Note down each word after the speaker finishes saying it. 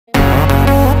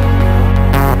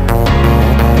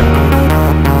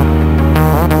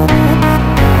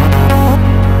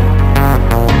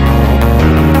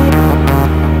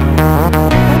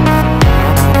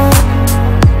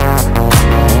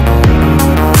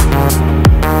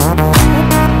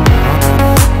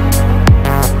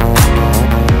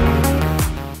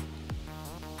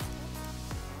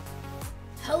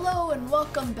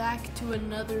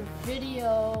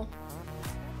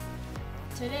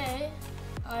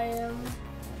I am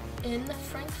in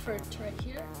Frankfurt right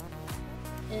here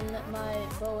in my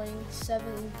Boeing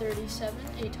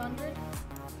 737-800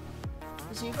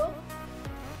 Zero.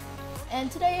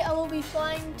 And today I will be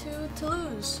flying to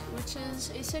Tolouse, which is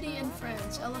a city in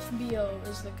France. LFBO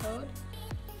is the code.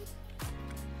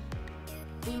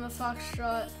 Lima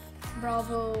Foxtrot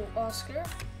Bravo Oscar.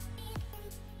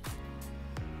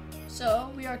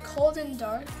 So we are cold and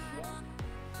dark here.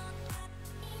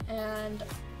 And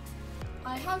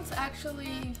I have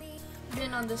actually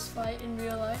been on this flight in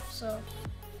real life, so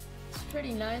it's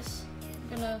pretty nice.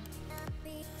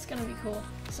 It's gonna be cool.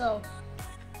 So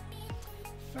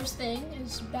first thing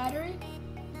is battery,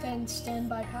 then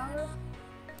standby power,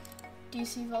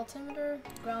 DC altimeter,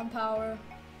 ground power,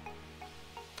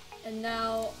 and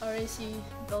now our AC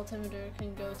altimeter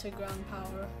can go to ground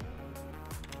power.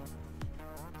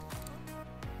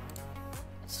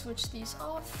 Let's switch these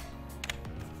off.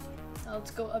 Now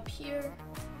let's go up here,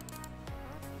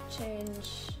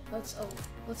 change, let's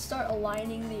start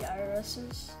aligning the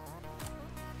IRSs,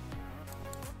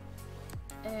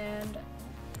 and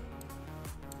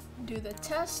do the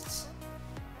tests.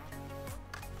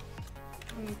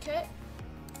 Okay.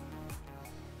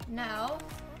 Now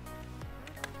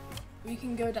we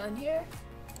can go down here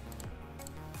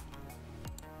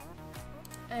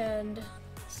and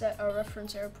set our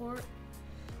reference airport.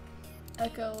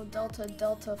 Echo Delta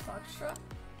Delta Foxtrot.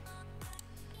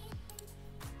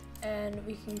 And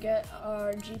we can get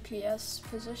our GPS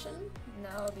position.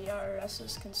 Now the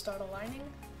IRSs can start aligning.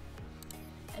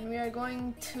 And we are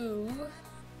going to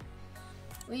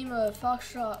Lima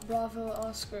Foxtrot Bravo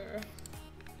Oscar.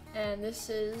 And this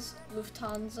is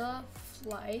Lufthansa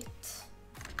flight.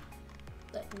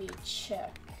 Let me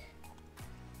check.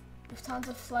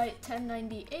 Lufthansa flight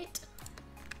 1098.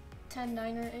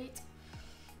 10908.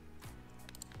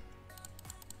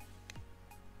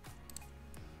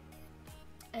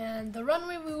 And the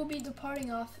runway we will be departing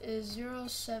off is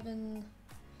 07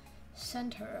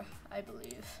 Center, I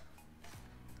believe.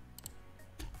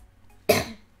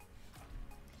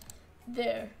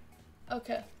 There.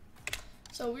 Okay.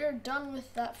 So we are done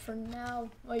with that for now.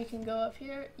 Well, you can go up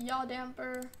here. Yaw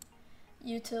damper,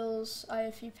 utils,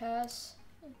 IFE pass.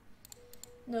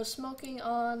 No smoking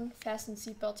on. Fasten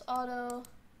seatbelts auto.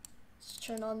 Let's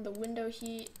turn on the window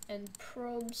heat and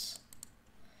probes.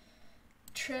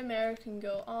 Trim air can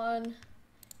go on.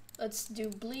 Let's do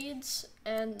bleeds,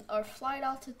 and our flight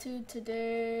altitude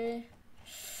today,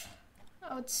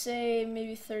 I would say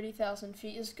maybe 30,000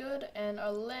 feet is good, and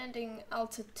our landing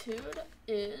altitude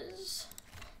is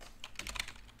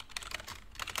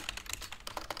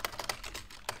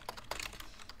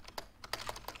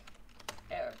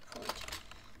airport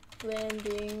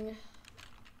landing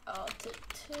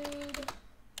altitude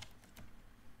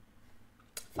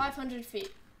 500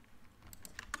 feet.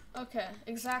 Okay,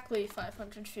 exactly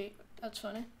 500 feet. That's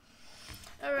funny.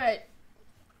 Alright,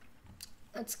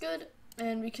 that's good.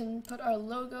 And we can put our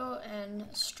logo and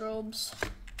strobes.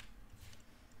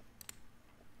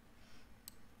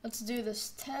 Let's do this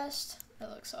test.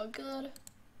 That looks all good.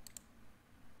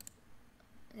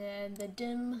 And the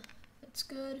dim, that's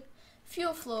good.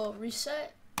 Fuel flow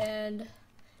reset, and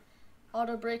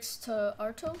auto brakes to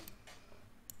auto.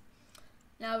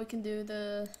 Now we can do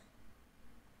the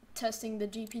testing the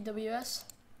GPWS.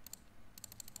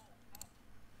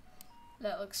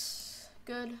 That looks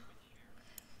good.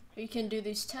 We can do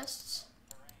these tests.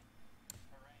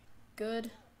 Good.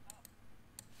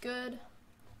 Good.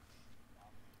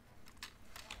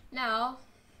 Now,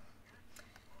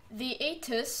 the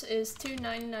ATIS is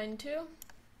 2992,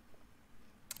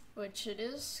 which it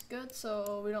is good,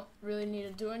 so we don't really need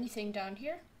to do anything down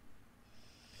here.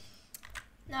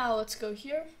 Now let's go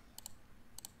here.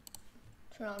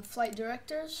 Turn on flight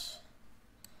directors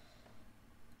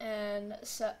and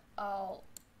set our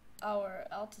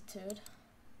altitude.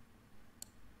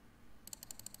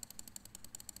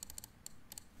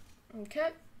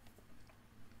 Okay.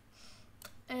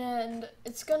 And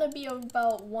it's gonna be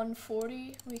about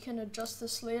 140. We can adjust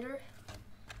this later.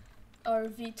 Our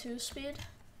V2 speed.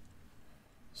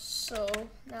 So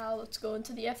now let's go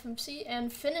into the FMC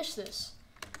and finish this.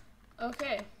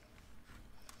 Okay.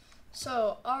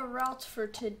 So our route for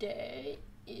today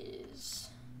is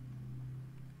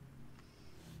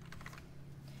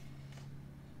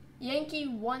Yankee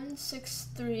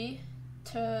 163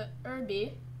 to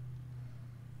Irby.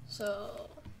 So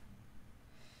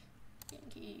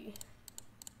Yankee.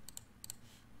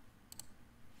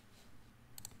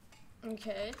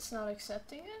 Okay, it's not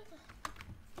accepting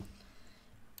it.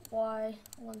 Why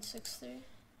 163?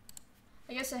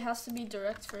 I guess it has to be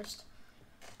direct first.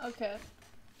 Okay.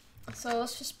 So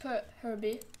let's just put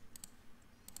Herbie.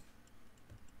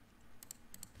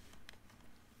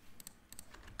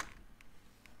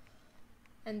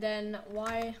 and then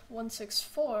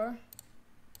Y164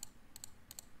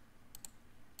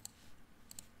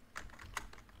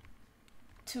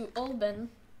 to Ulben,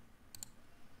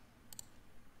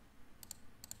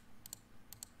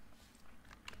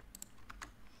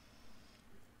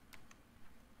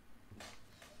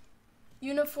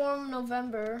 Uniform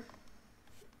November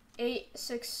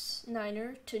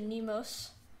 869er to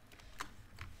Nemos,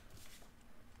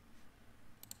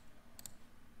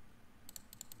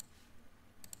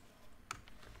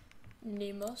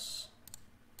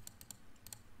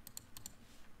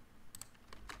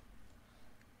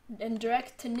 and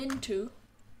direct to Nintu,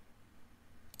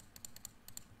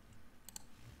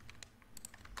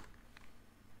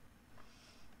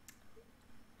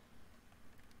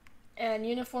 and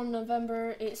Uniform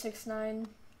November 869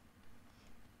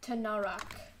 to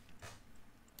Narak.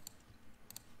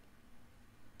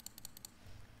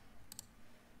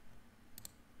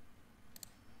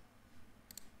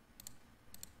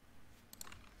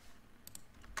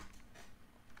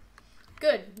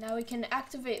 Good, now we can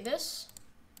activate this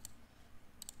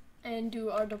and do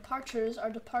our departures.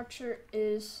 Our departure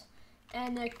is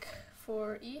Anik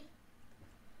 4E.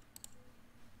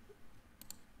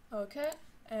 Okay,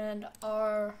 and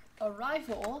our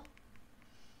arrival,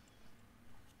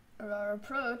 or our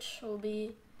approach, will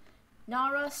be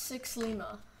Nara 6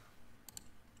 Lima.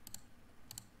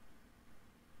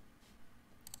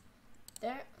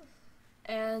 There,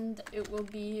 and it will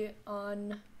be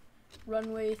on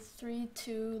runway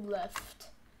 32 left,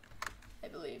 I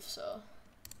believe so.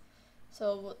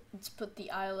 So let's put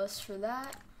the ILS for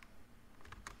that.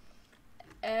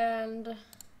 And I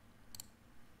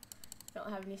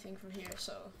don't have anything for here,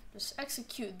 so just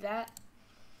execute that.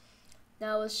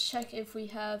 Now let's check if we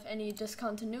have any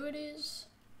discontinuities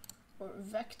or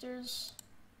vectors.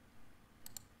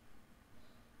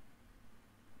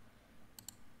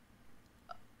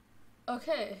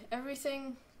 Okay,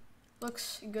 everything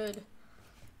looks good.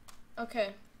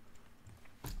 Okay,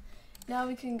 now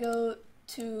we can go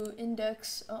to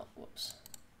index. Oh, whoops.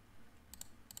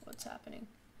 What's happening?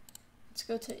 Let's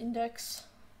go to index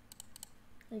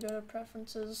and go to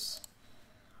preferences.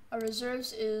 Our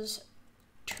reserves is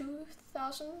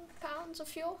 2,000 pounds of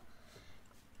fuel,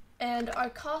 and our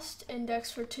cost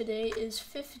index for today is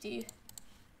 50,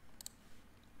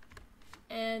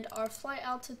 and our flight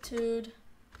altitude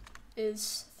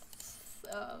is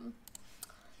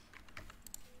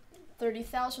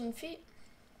 30,000 feet.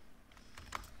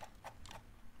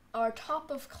 Our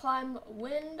top of climb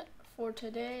wind for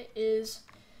today is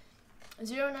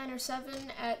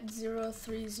 097 at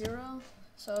 030,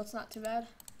 so it's not too bad.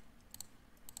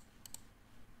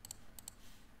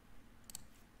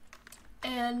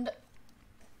 And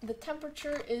the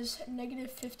temperature is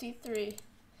 -53,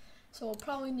 so we'll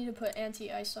probably need to put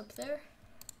anti-ice up there.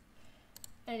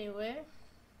 Anyway,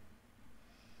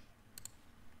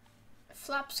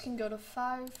 flaps can go to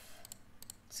 5.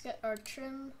 Let's get our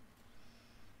trim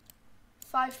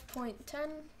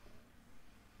 5.10.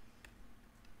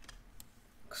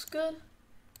 Looks good.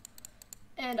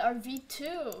 And our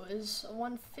V2 is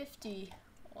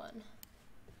 151.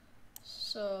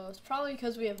 So it's probably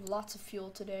because we have lots of fuel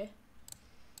today.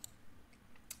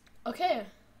 Okay,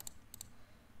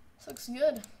 this looks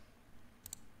good.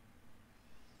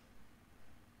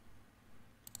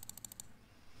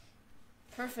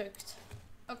 Perfect.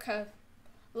 Okay,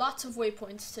 lots of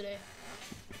waypoints today.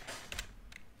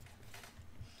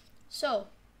 So,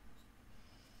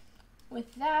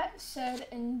 with that said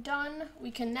and done,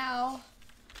 we can now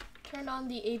turn on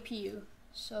the APU.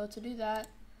 So to do that,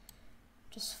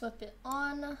 just flip it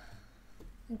on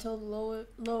until the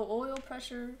low oil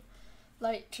pressure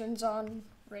light turns on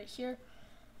right here,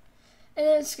 and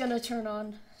then it's gonna turn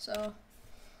on. So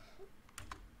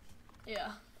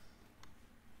yeah.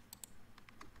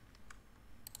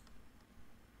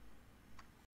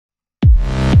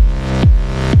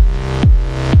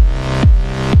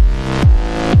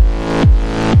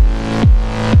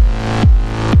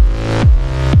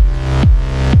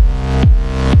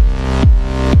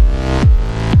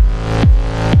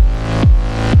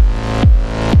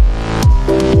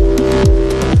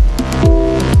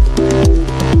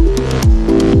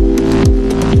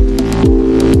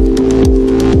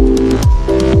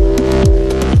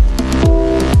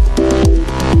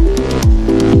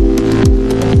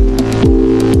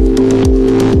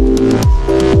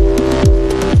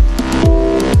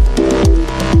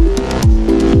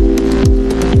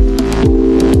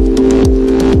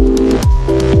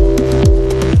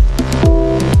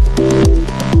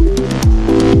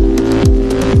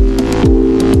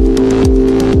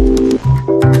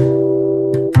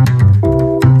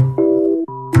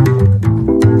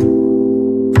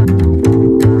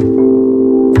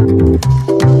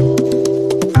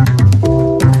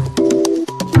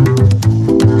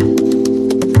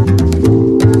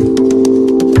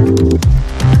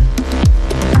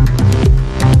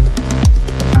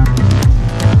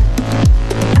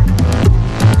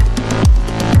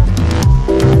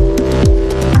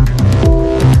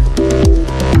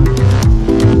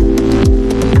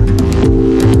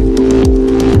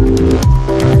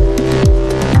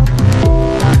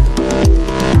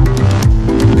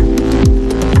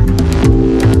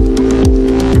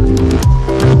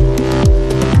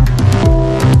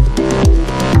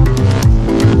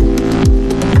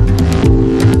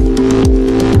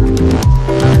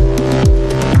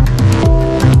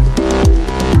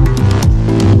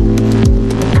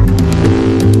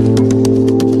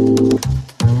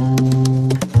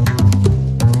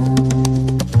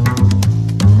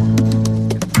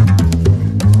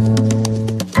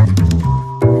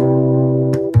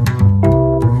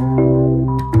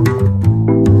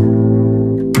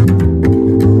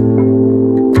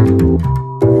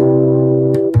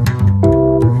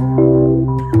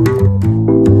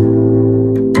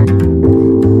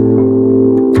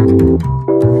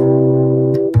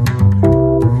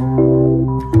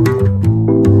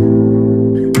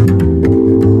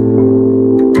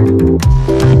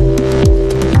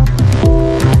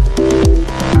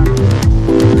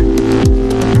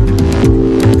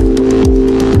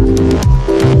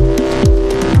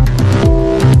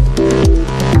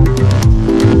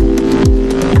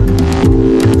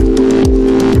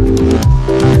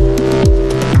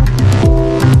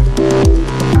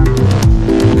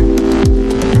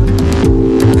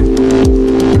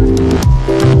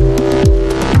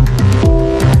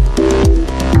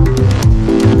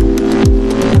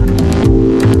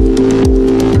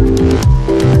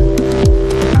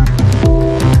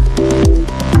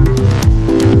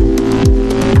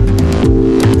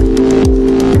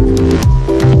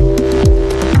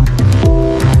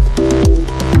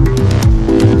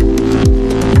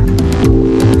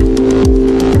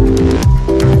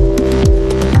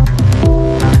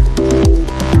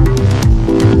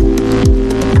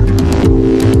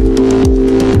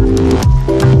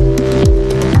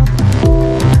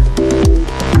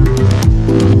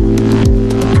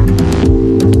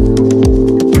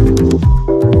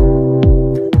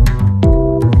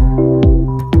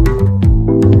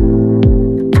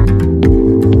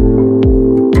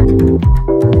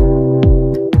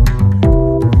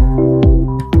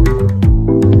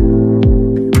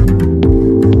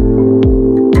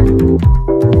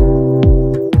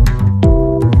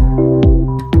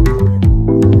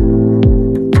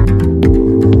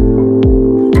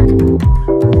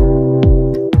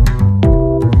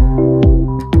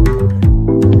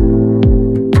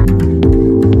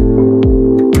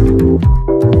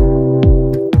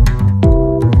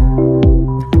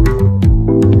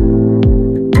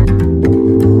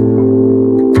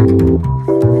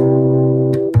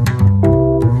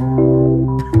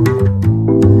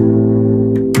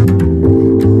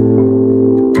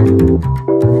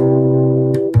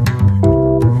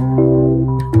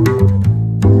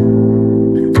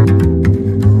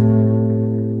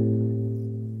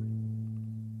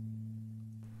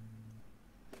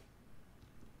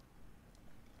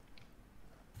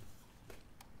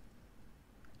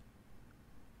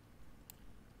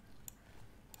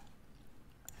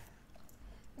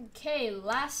 Okay,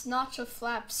 last notch of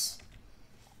flaps.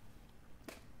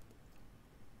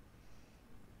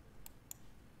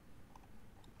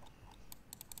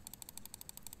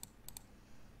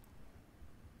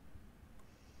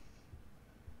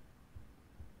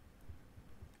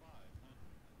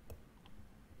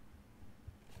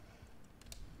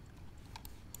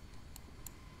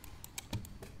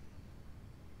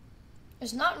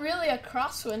 It's not really a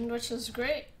crosswind, which is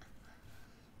great.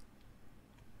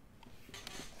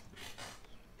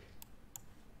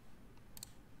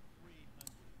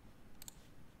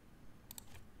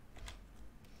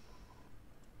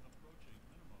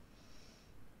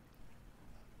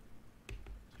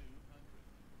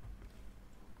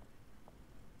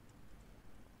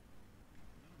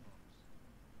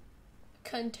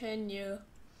 Continue.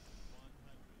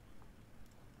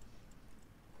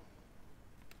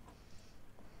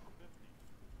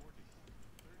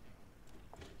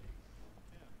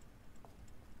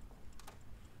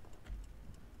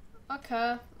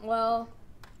 Okay, well.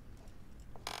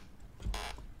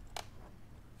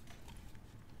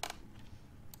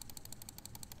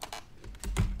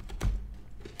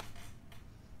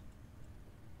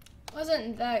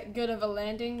 Wasn't that good of a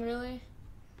landing, really.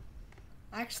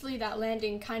 Actually, that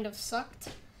landing kind of sucked.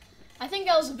 I think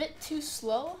I was a bit too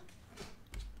slow,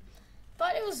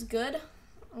 but it was good.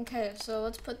 Okay, so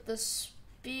let's put the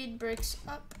speed brakes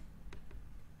up.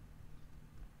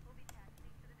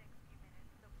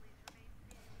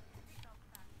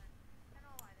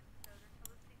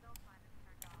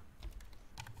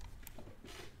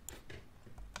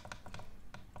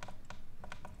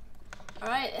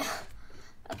 Alright,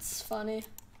 that's funny.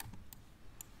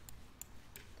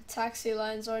 The taxi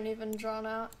lines aren't even drawn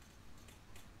out.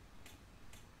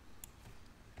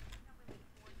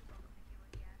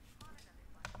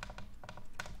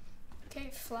 Okay,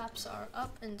 flaps are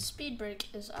up and speed brake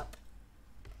is up.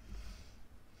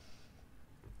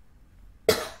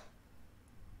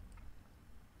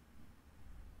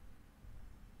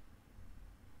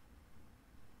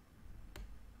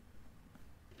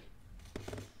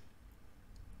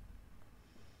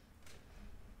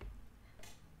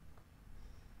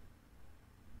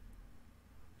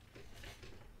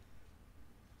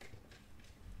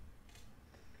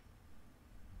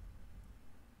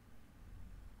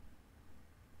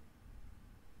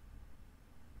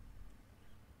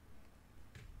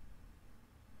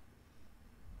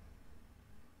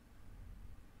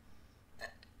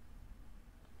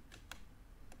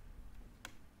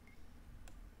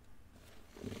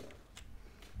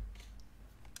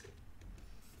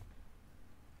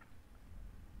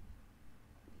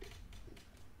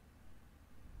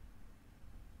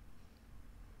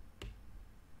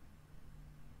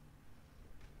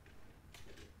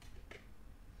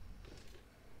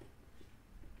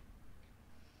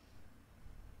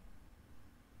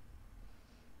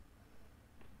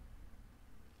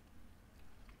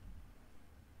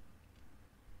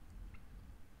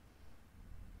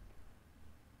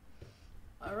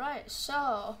 Alright,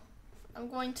 so I'm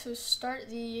going to start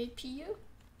the APU.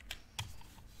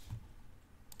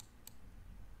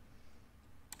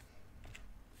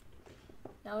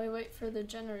 Now we wait for the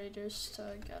generators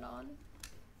to get on.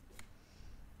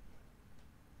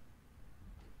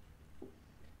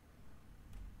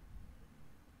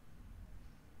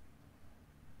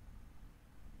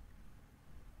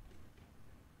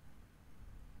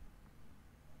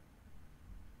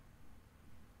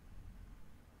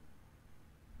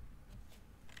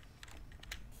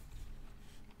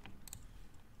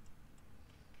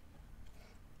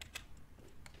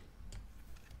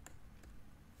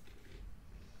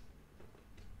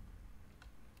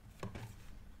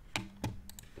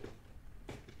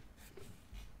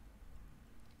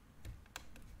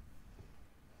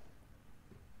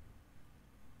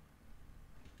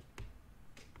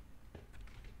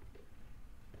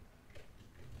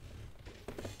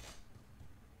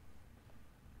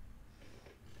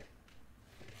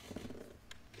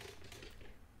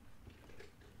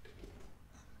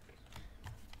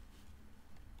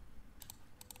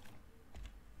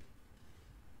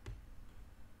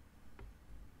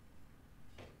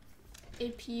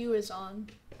 APU is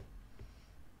on.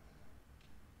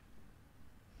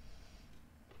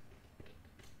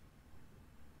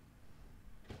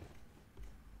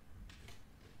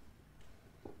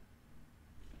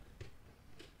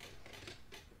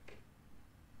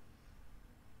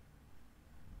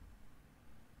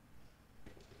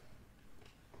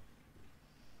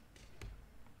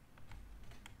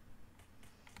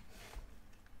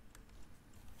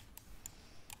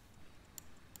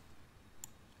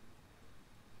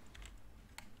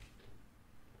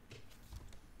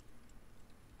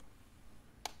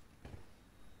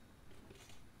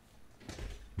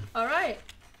 Alright,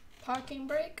 parking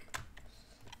brake.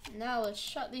 Now let's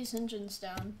shut these engines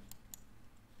down.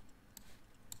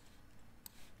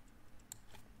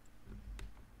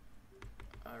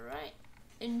 Alright,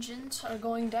 engines are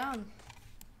going down.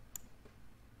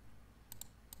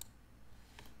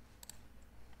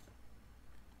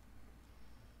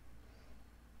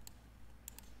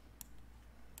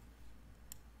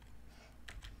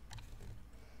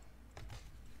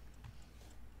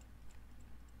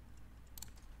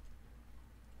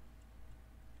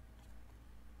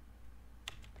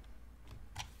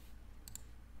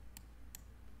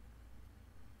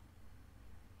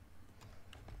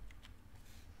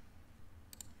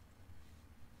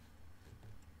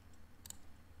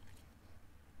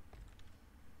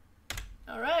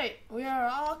 Alright, we are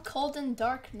all cold and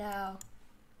dark now.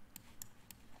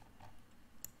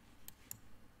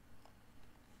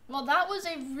 Well, that was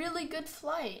a really good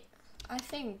flight, I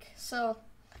think. So,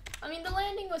 I mean, the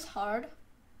landing was hard,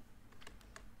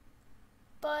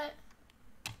 but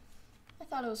I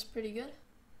thought it was pretty good.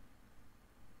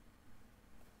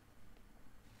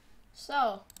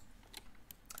 So,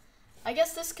 I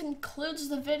guess this concludes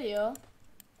the video.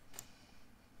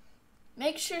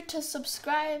 Make sure to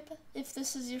subscribe if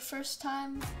this is your first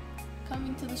time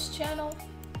coming to this channel.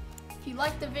 If you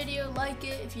liked the video, like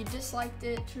it. If you disliked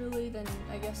it truly, then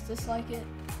I guess dislike it.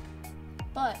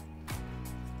 But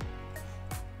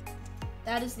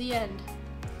that is the end.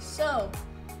 So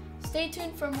stay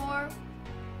tuned for more.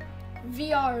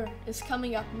 VR is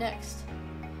coming up next.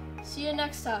 See you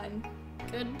next time.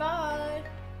 Goodbye.